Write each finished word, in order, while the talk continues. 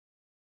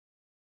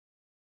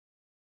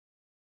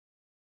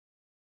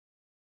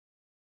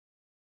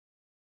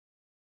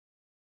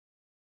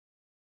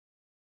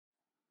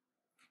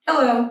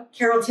Hello,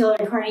 Carol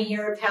Taylor-Kearney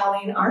here at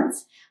Powell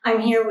Arts.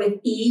 I'm here with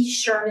E.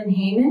 Sherman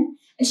Hayman,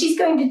 and she's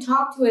going to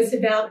talk to us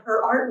about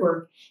her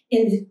artwork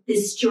in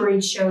this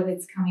storied show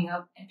that's coming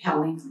up at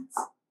Powell Arts.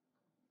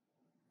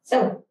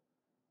 So,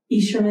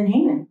 E. Sherman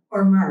Hayman,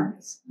 or Mer.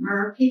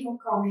 Mer, people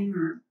call me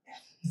Mer.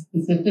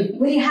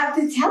 What do you have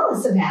to tell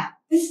us about?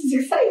 This is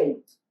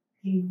exciting.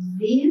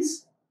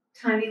 These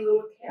tiny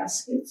little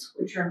caskets,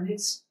 which are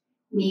mixed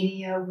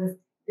media with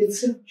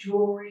bits of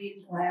jewelry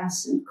and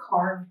glass and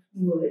carved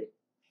wood,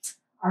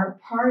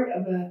 are part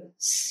of a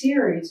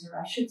series, or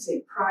I should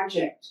say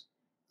project,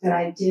 that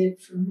I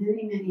did for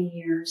many, many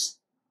years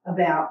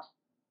about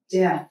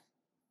death.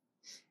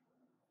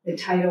 The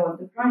title of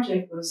the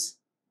project was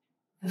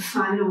The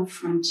Final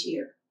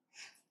Frontier.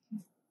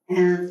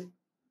 And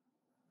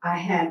I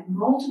had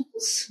multiple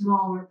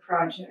smaller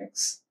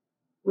projects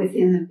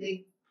within the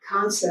big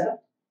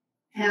concept,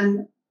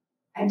 and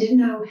I didn't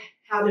know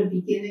how to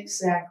begin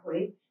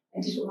exactly.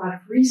 I did a lot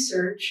of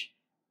research.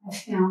 I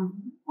found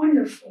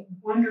wonderful,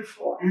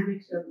 wonderful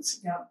anecdotes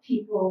about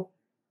people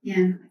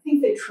in, I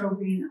think, the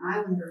Trobriand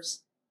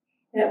Islanders,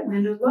 that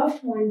when a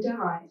loved one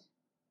died,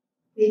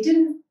 they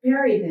didn't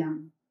bury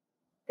them.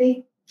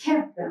 They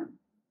kept them.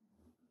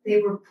 They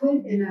were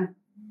put in a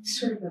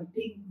sort of a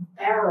big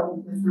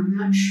barrel with, I'm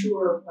not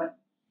sure what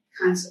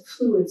kinds of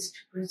fluids to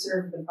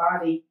preserve the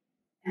body.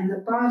 And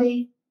the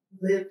body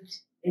lived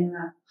in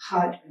the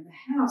hut or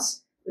the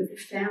house with the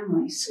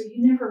family. So you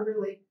never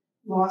really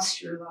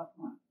lost your loved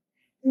one.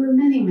 There were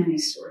many, many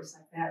stories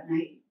like that, and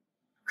I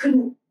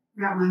couldn't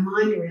wrap my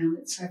mind around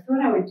it. So I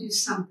thought I would do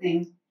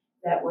something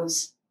that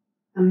was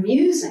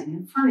amusing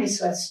and funny.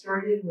 So I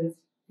started with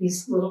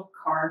these little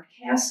carved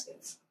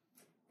caskets,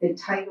 the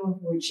title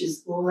of which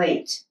is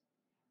Late,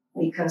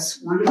 because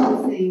one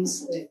of the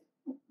things that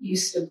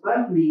used to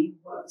bug me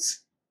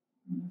was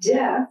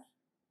death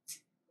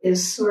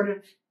is sort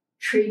of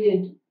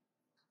treated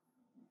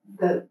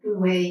the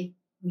way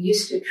we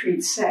used to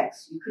treat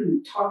sex. You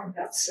couldn't talk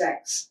about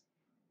sex.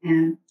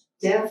 And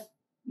death,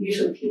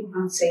 usually people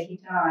don't say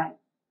he died.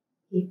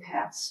 He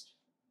passed.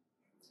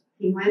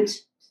 He went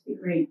to the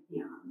great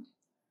beyond.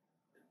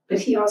 But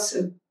he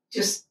also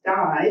just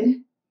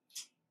died.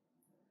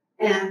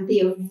 And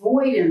the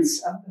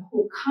avoidance of the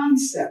whole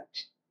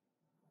concept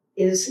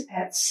is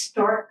at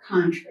stark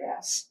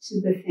contrast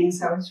to the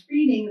things I was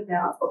reading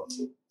about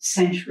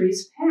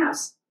centuries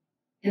past.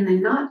 In the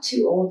not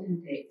too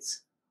olden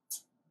days,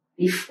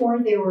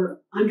 before there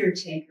were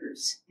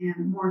undertakers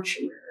and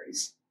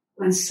mortuaries,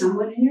 when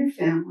someone in your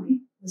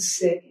family was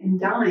sick and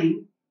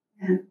dying,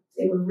 and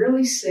they were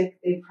really sick,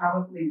 they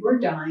probably were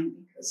dying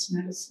because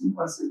medicine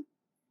wasn't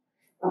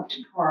up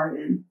to par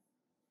then,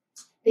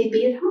 they'd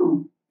be at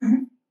home.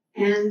 Mm-hmm.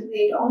 And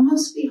they'd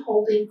almost be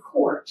holding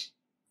court.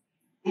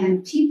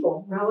 And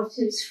people,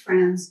 relatives,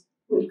 friends,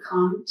 would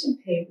come to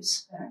pay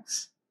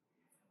respects.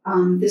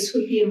 This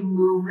would be a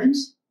moment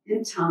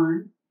in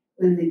time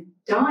when the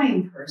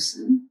dying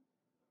person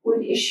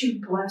would issue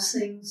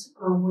blessings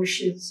or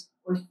wishes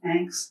or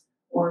thanks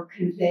or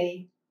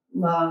convey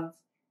love.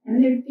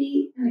 And there'd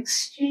be an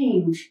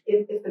exchange,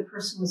 if the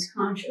person was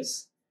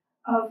conscious,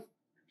 of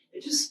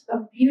just a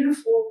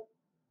beautiful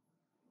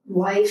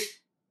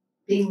life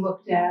being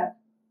looked at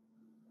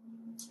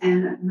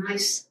and a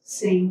nice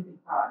saying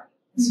goodbye,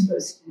 as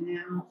opposed to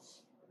now,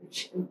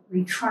 which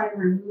we try to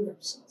remove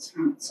ourselves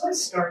from it. So I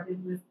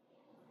started with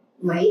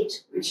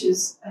late, which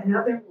is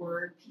another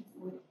word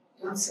people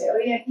don't say, oh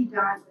yeah, he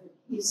died, but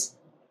he's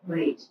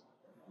late.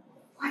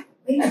 What?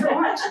 Late for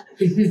what?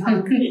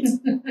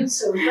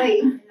 So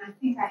late, and I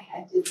think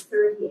I did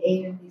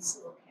 38 of these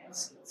little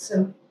caskets.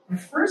 So the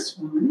first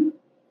one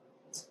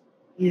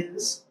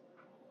is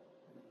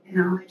an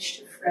homage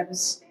to Fred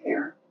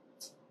Astaire.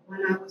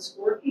 When I was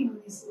working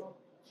on these little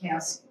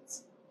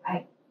caskets,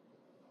 I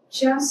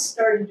just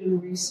started doing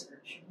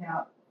research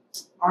about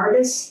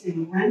artists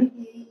and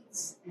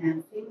renegades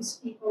and famous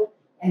people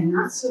and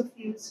not so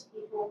famous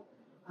people.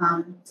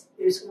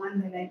 There's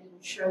one that I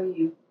didn't show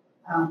you.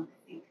 I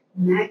think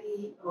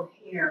Maggie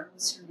O'Hare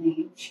was her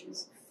name. She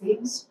was a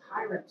famous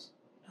pirate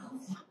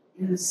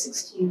in the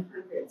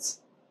 1600s,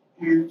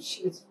 and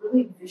she was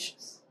really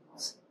vicious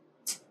also.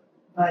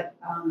 But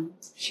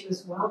she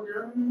was well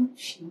known.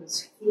 She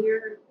was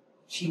feared.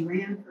 She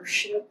ran her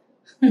ship.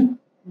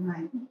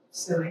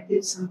 So I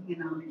did something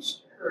in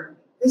homage to her.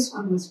 This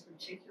one was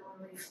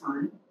particularly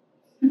fun.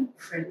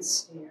 Fred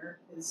Astaire,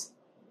 his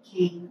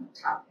cane,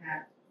 top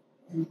hat,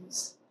 and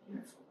his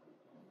beautiful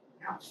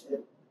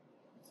outfit.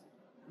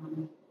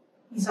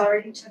 He's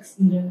already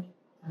tuxedoed.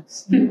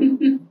 Ready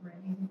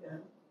to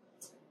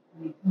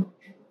go.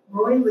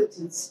 Roy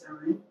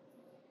Lichtenstein,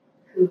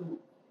 who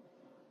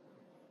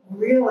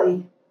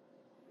really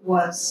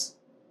was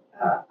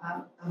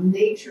a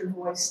major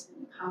voice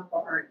in pop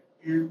art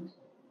and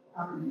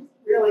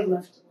really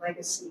left a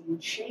legacy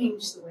and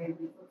changed the way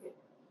we look at,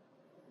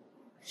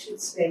 I should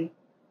say,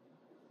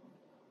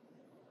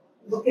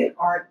 look at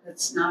art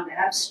that's not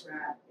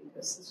abstract,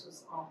 because this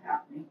was all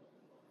happening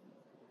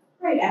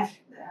right after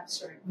the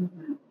abstract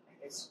movement,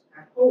 I guess,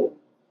 got hold.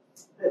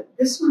 But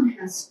this one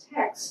has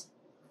text,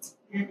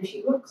 And if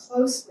you look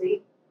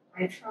closely,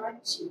 I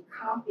tried to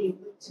copy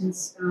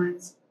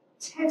Lichtenstein's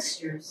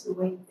textures, the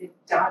way the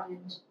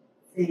dotted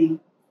thing,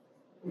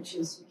 which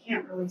is, you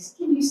can't really,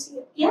 can you see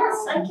it?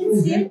 Yes, I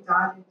can see it.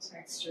 Dotted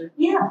texture.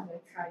 Yeah.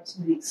 That I tried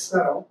to make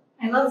subtle.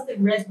 I love the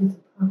red with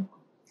the purple.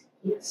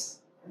 Yes,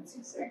 that's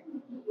exactly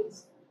what it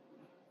is.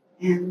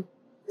 And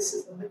this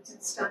is the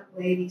Lichtenstein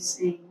lady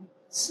saying,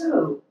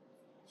 so,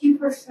 you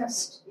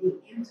profess to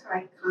be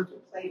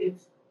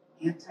anti-contemplative,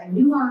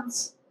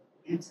 anti-nuance,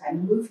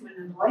 anti-movement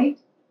and light,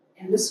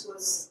 and this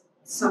was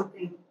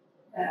something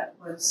that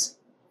was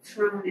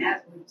thrown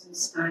at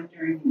Lichtenstein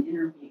during an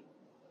interview.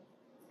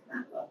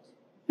 I loved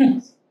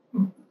it.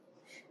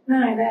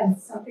 Not only that,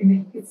 it's something that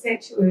you could say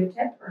to a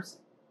dead person.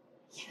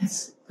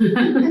 Yes. And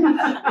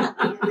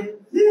then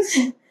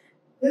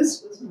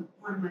this was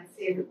one of my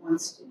favorite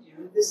ones to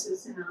do. This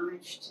is an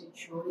homage to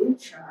Julia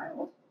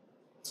Child,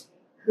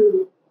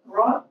 who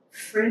brought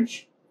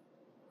French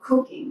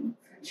cooking,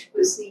 French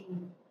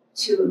cuisine,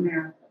 to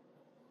America.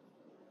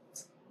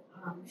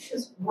 She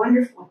has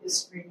wonderful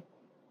history,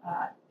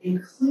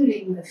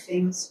 including the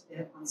famous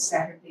bit on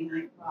Saturday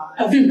Night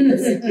Live,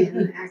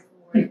 in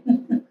Ackroyd,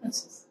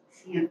 puts his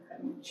hand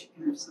cutting the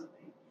chicken or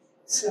something.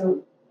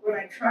 So what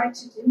I tried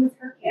to do with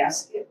her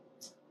casket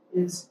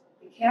is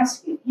the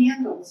casket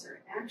handles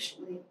are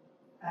actually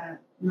a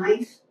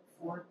knife,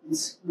 fork, and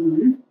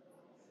spoon,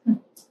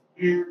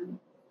 and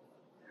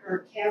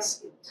her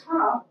casket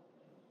top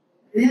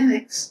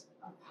mimics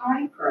a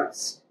pie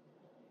crust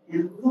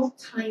and little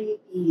tiny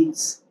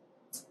beads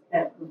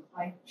that look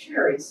like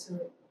cherries. So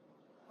it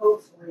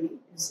hopefully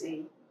is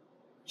a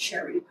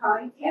cherry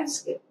pie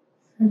casket.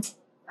 And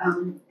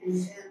then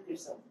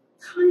there's a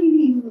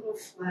tiny little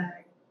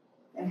flag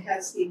that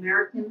has the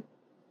American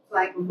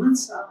flag on one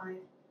side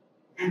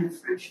and the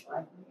French flag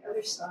on the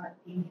other side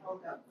being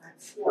held up by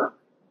a fork.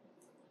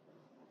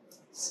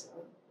 So,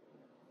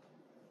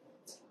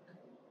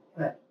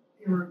 but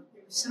there were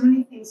so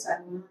many things I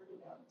learned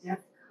about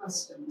death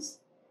customs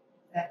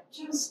that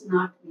just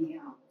knocked me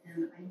out.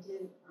 And I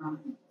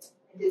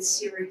did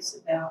series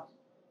about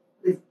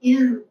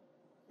within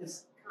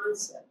this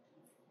concept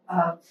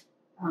of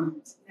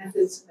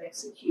methods of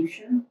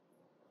execution.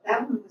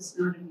 That one was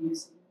not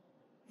amusing.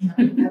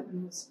 That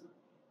one was not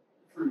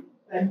funny,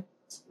 but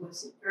it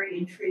was very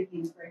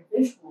intriguing, very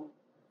visual,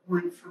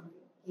 going from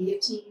the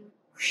guillotine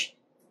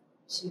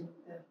to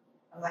the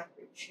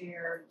electric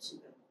chair to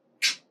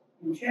the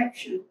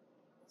injection.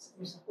 So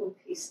there's a whole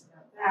piece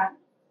about that.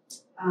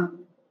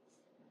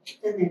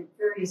 Then there are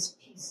various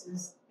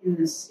pieces in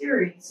the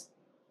series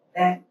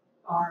that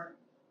are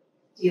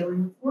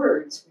dealing with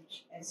words,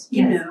 which, as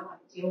you know,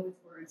 I deal with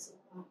words a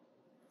lot.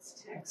 It's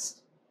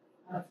text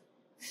of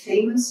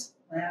famous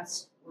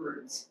last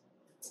words.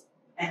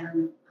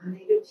 And I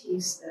made a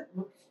piece that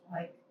looked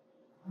like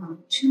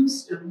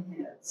tombstone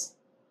heads,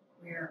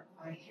 where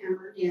I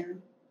hammered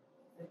in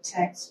the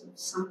text of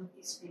some of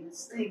these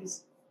famous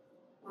things.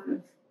 One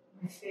of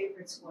my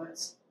favorites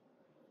was,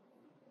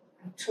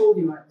 I told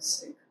you I was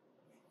sick.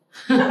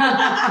 There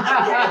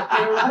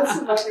were lots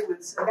of other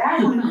ones. So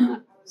that one,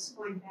 I was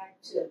going back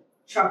to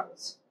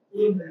chuckles a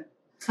little bit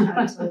to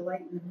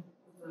lighten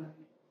the load.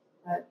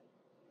 But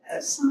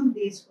some of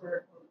these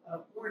were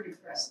more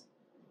depressing,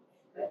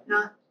 but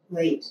not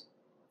late.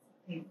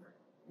 They were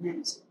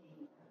meant to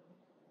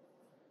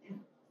be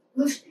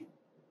uplifting.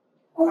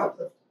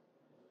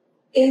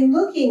 In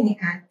looking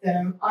at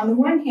them, on the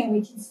one hand,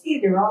 we can see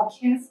they're all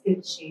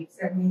casket shapes.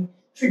 I mean,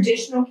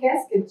 traditional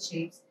casket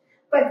shapes.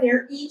 But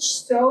they're each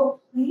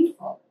so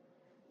playful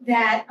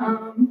that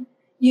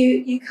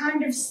you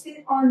kind of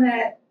sit on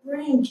that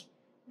brink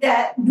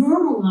that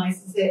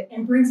normalizes it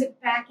and brings it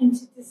back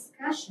into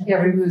discussion. Yeah,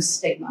 removes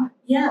stigma.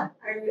 Yeah,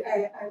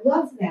 I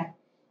love that.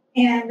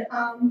 And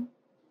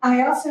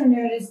I also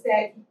noticed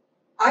that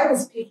I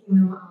was picking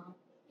them up.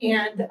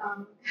 And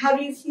how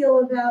do you feel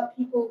about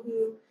people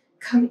who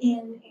come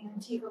in and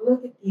take a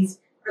look at these?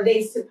 Are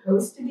they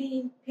supposed to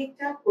be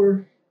picked up,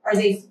 or are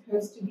they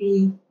supposed to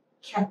be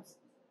kept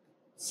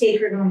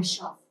sacred on a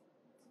shelf?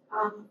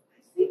 I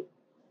think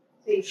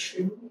they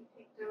shouldn't be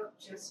picked up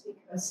just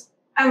because.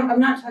 I'm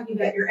not talking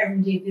about your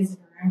everyday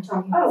visitor. I'm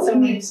talking about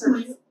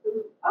someone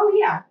who. Oh,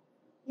 yeah.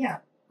 Yeah.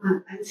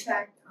 In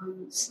fact,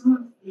 some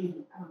of the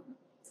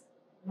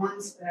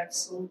ones that I've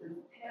sold in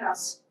the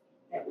past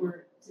that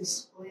were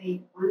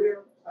displayed under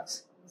a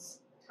plexiglass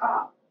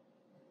top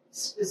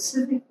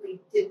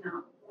specifically did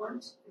not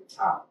want the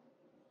top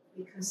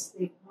because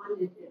they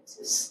wanted it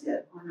to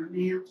sit on a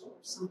mantle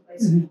or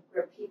someplace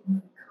where people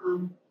could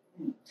come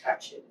and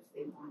touch it if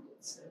they wanted.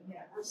 So,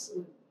 yeah,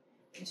 absolutely.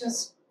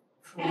 Just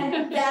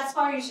and that's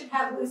why you should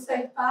have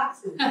lucite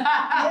boxes.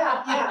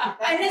 Yeah.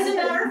 And as a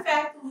matter of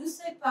fact, the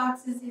lucite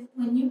boxes,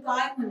 when you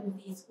buy one of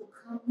these, will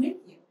come with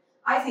you.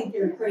 I think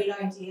they're a great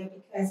idea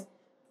because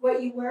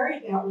what you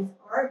worry about with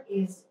art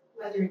is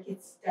whether it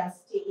gets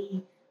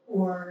dusty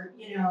or,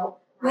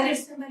 what if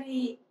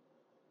somebody,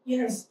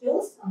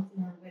 spills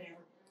something or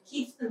whatever.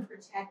 Keeps them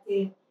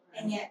protected,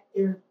 and yet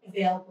they're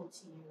available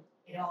to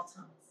you at all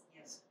times.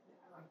 Yes,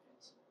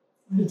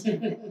 I like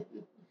that.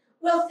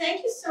 Well,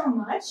 thank you so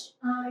much.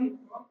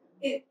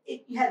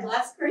 You had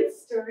lots of great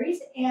stories,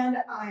 and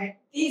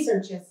these are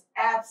just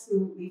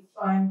absolutely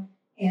fun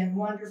and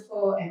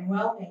wonderful and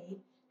well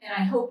made. And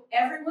I hope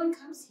everyone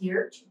comes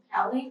here to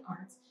Powell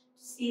Arts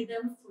to see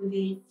them for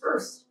the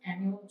first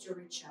annual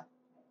jury show.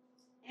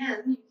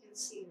 And you can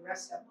see the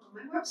rest of them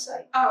on my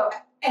website. Oh,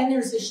 and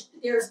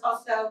there's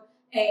also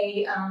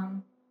a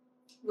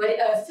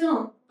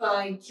film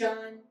by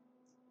John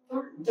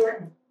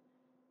Thornton.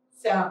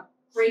 So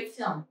great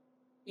film.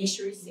 Make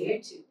sure you see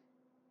it too.